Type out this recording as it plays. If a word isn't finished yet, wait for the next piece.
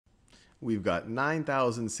we've got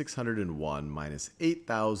 9,601 minus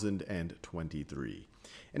 8,023.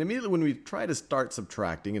 And immediately when we try to start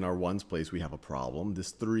subtracting in our ones place, we have a problem.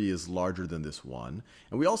 This 3 is larger than this 1.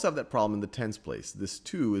 And we also have that problem in the tens place. This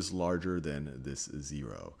 2 is larger than this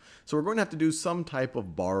 0. So we're going to have to do some type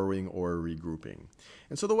of borrowing or regrouping.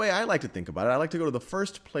 And so the way I like to think about it, I like to go to the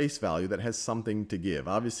first place value that has something to give.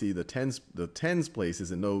 Obviously, the tens place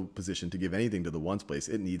is in no position to give anything to the ones place.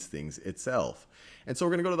 It needs things itself. And so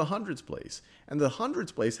we're going to go to the hundreds place. And the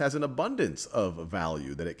hundreds place has an abundance of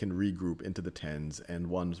value that it can regroup into the tens and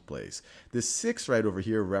ones place. This 6 right over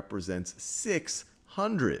here represents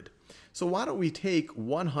 600. So why don't we take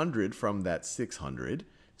 100 from that 600?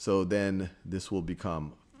 So then this will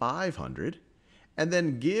become 500. And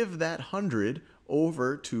then give that 100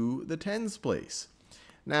 over to the tens place.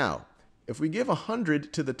 Now, if we give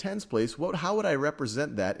 100 to the tens place, how would I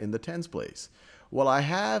represent that in the tens place? Well, I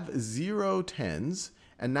have 0 tens,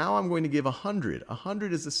 and now I'm going to give 100.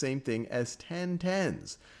 100 is the same thing as 10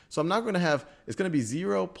 tens. So I'm not going to have, it's going to be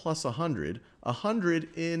 0 plus 100. 100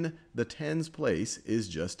 in the tens place is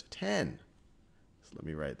just 10. So let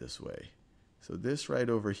me write this way. So this right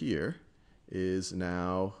over here is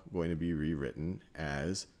now going to be rewritten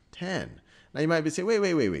as 10. Now you might be saying,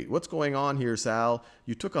 wait, what's going on here, Sal?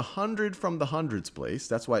 You took 100 from the hundreds place.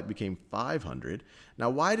 That's why it became 500. Now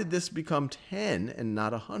why did this become 10 and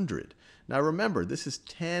not 100? Now remember, this is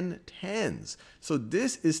 10 tens. So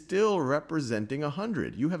this is still representing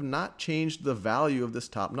 100. You have not changed the value of this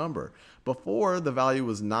top number. Before, the value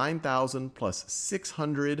was 9,000 plus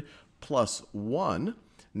 600 plus 1.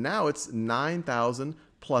 Now it's 9,000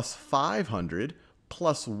 plus 500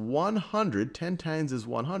 plus 100. 10 times is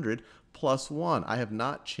 100 plus 1. I have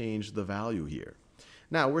not changed the value here.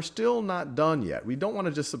 Now, we're still not done yet. We don't want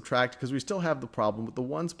to just subtract because we still have the problem with the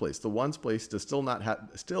ones place. The ones place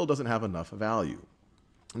still doesn't have enough value.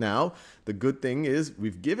 Now, the good thing is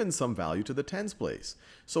we've given some value to the tens place.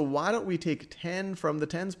 So why don't we take 10 from the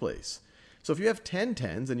tens place? So if you have 10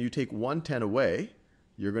 tens and you take 1 10 away,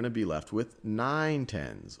 you're going to be left with 9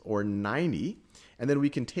 tens, or 90. And then we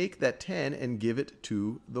can take that 10 and give it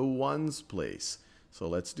to the ones place. So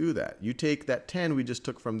let's do that. You take that 10 we just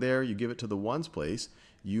took from there, you give it to the ones place,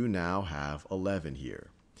 you now have 11 here.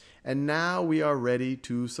 And now we are ready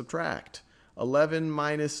to subtract. 11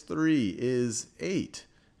 minus 3 is 8.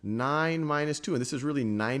 9 minus 2, and this is really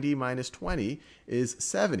 90 minus 20, is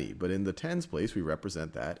 70. But in the tens place, we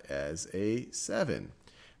represent that as a 7.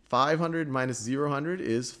 500 minus 0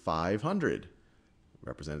 is 500,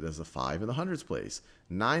 represented as a 5 in the hundreds place.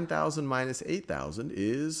 9,000 minus 8,000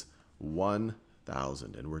 is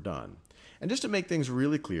 1,000, and we're done. And just to make things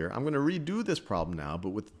really clear, I'm going to redo this problem now, but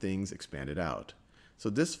with things expanded out. So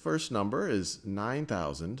this first number is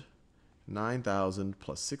 9,000, 9,000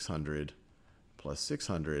 plus 600, plus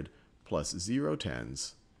 600, plus 0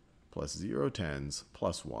 tens, plus 0 tens,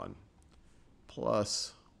 plus 1,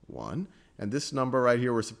 plus 1. And this number right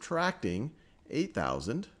here, we're subtracting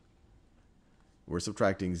 8,000. We're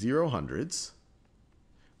subtracting 0 hundreds.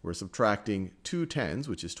 We're subtracting 2 tens,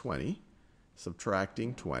 which is 20.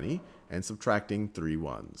 Subtracting 20, and subtracting 3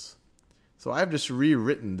 ones. So I've just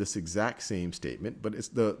rewritten this exact same statement, but it's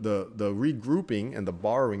the regrouping and the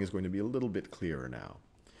borrowing is going to be a little bit clearer now.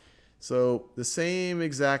 So the same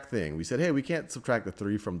exact thing. We said, hey, we can't subtract the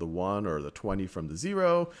 3 from the 1 or the 20 from the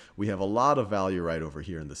 0. We have a lot of value right over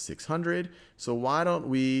here in the 600. So why don't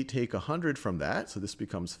we take 100 from that? So this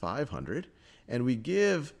becomes 500. And we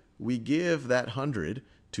give that 100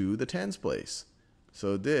 to the tens place.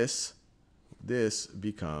 So this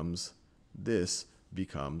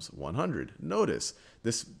becomes 100. Notice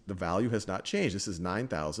the value has not changed. This is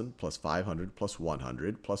 9,000 plus 500 plus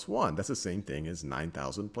 100 plus 1. That's the same thing as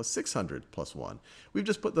 9,000 plus 600 plus 1. We've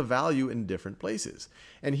just put the value in different places.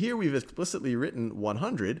 And here we've explicitly written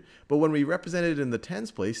 100, but when we represent it in the tens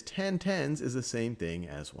place, 10 tens is the same thing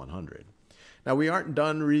as 100. Now we aren't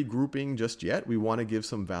done regrouping just yet. We want to give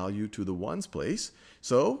some value to the ones place.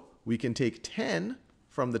 So we can take 10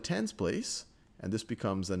 from the tens place, and this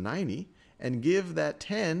becomes a 90, and give that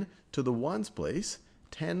 10 to the ones place.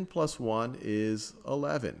 10 plus 1 is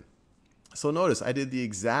 11. So notice I did the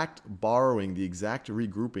exact borrowing, the exact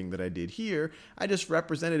regrouping that I did here. I just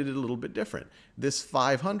represented it a little bit different. This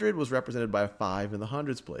 500 was represented by a 5 in the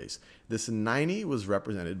hundreds place. This 90 was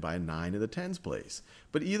represented by a 9 in the tens place.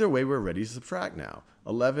 But either way, we're ready to subtract now.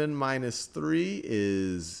 11 minus 3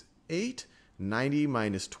 is 8. 90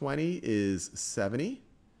 minus 20 is 70.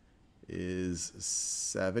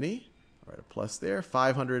 All right, a plus there.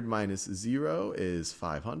 500 minus 0 is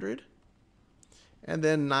 500. And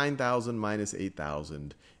then 9,000 minus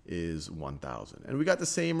 8,000 is 1,000. And we got the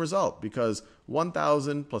same result because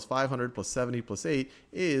 1,000 plus 500 plus 70 plus 8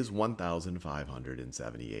 is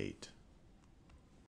 1,578.